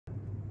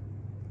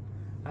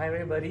Hi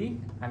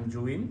everybody, I'm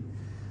Juwin.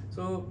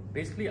 So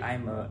basically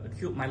I'm a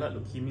acute myeloid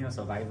leukemia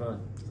survivor,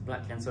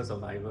 blood cancer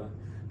survivor.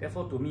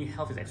 Therefore to me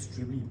health is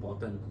extremely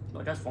important,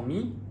 not just for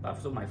me but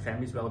also my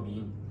family's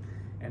well-being.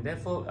 And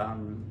therefore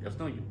there's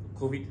no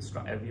COVID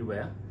struck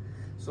everywhere.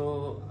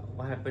 So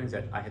what happened is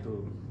that I had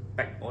to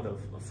pack all the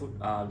food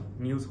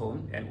meals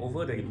home, and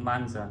over the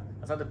months I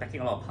started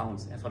packing a lot of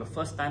pounds, and for the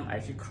first time I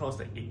actually crossed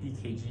the 80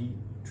 kg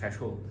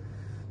threshold.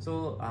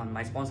 So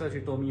my sponsor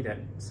actually told me that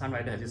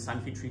Sunrider has this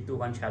Sunfit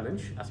 321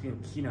 challenge, asked me if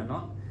I'm keen or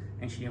not,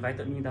 and she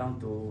invited me down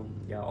to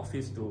their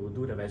office to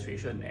do the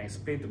registration and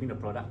explain to me the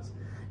products.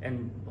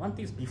 And one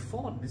thing is,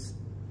 before this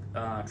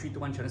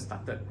 321 challenge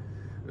started,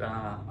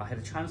 I had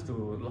a chance to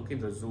log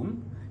into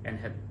Zoom and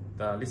had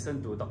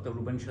listened to Dr.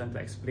 Ruben Chen to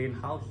explain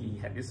how he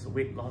had this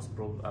weight loss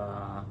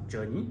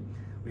journey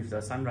with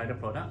the Sunrider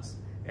products,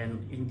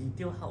 and in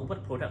detail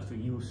what products to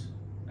use.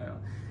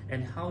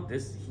 And how he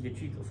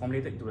actually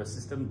formulated into a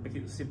system, make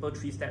it simple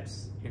 3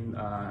 steps in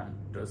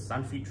the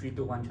Sunfit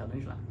 321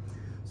 challenge.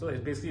 So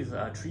it's basically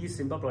 3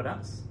 simple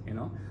products,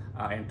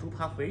 and 2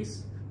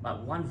 pathways,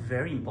 but one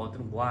very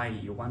important why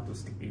you want to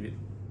stick with it.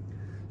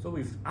 So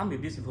armed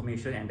with this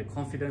information and the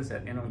confidence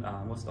that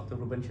Dr.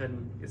 Ruben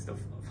Chen is the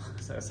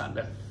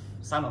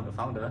son of the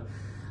founder,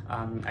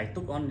 I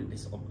took on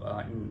this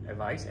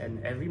advice,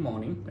 and every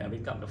morning when I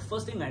wake up, the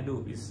first thing I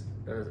do is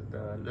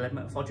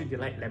the Fortune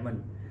Delight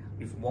lemon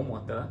with warm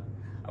water.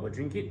 I will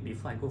drink it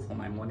before I go for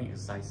my morning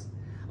exercise.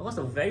 Of course,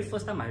 the very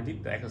first time I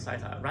did the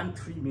exercise, I ran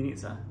 3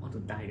 minutes, I want to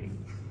die already.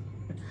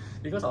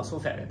 Because I was so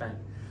fat at that time.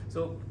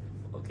 So,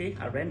 okay,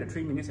 I ran the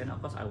 3 minutes, and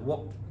of course I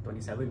walked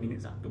 27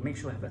 minutes to make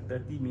sure I have a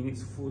 30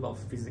 minutes full of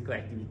physical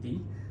activity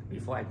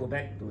before I go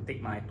back to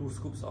take my 2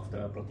 scoops of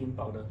the protein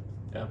powder,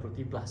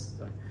 protein plus.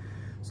 Sorry.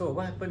 So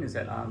what happened is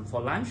that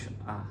for lunch,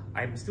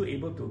 I'm still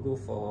able to go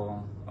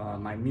for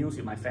my meals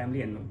with my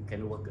family and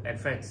can work at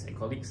friends and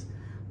colleagues.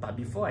 But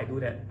before I do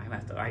that,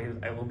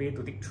 I will be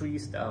able to take 3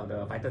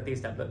 the Vital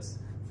Taste tablets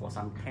for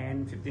some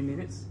 10-15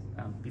 minutes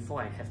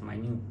before I have my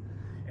meal.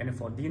 And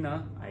for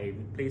dinner, I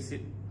replace it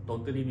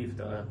totally with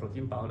the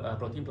protein powder,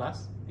 protein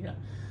plus,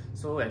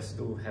 so as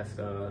to have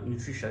the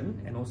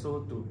nutrition and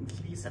also to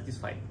keep me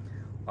satisfied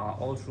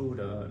all through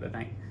the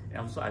night. And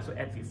also I also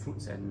add with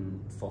fruits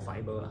and for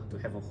fiber to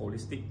have a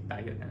holistic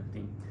diet and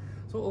everything.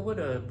 So over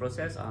the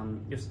process,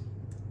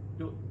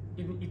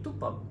 it took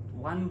about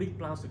 1 week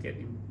plus to get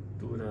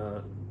into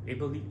the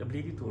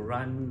ability to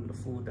run the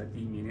full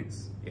 30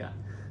 minutes.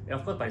 And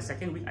of course, by the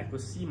 2nd week, I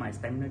could see my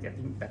stamina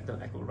getting better.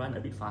 I could run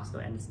a bit faster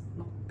and it's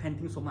not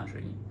panting so much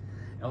already.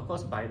 And of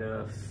course, by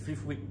the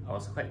 5th week, I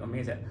was quite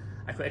amazed that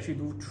I could actually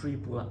do 3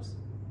 pull-ups.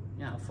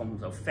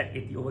 From a fat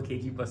 80 over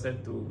kg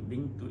person to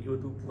being able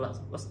to do pull-ups.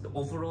 What's the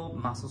overall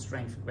muscle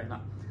strength went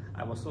up?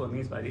 I was so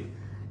amazed by it.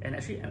 And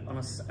actually,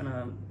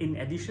 in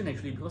addition,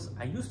 because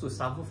I used to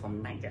suffer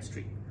from night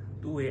gastric,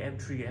 2 AM,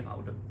 3 AM,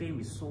 the pain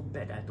was so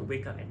bad that I had to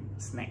wake up and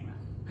snack.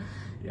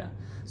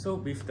 So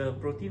with the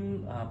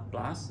protein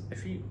plus,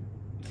 actually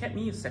kept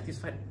me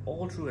satisfied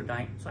all through the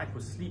night, so I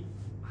could sleep,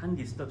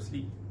 undisturbed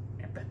sleep,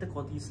 and better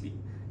quality sleep.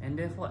 And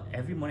therefore,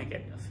 every morning I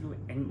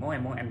get more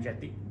and more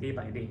energetic day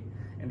by day.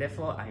 And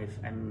therefore,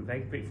 I'm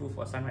very grateful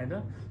for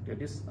Sunrider to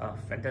this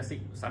fantastic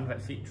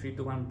Sunfit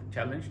 321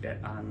 challenge that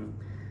I'm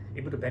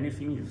able to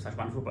benefit me with such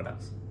wonderful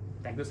products.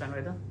 Thank you,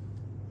 Sunrider,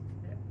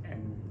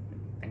 and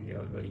thank you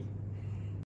everybody.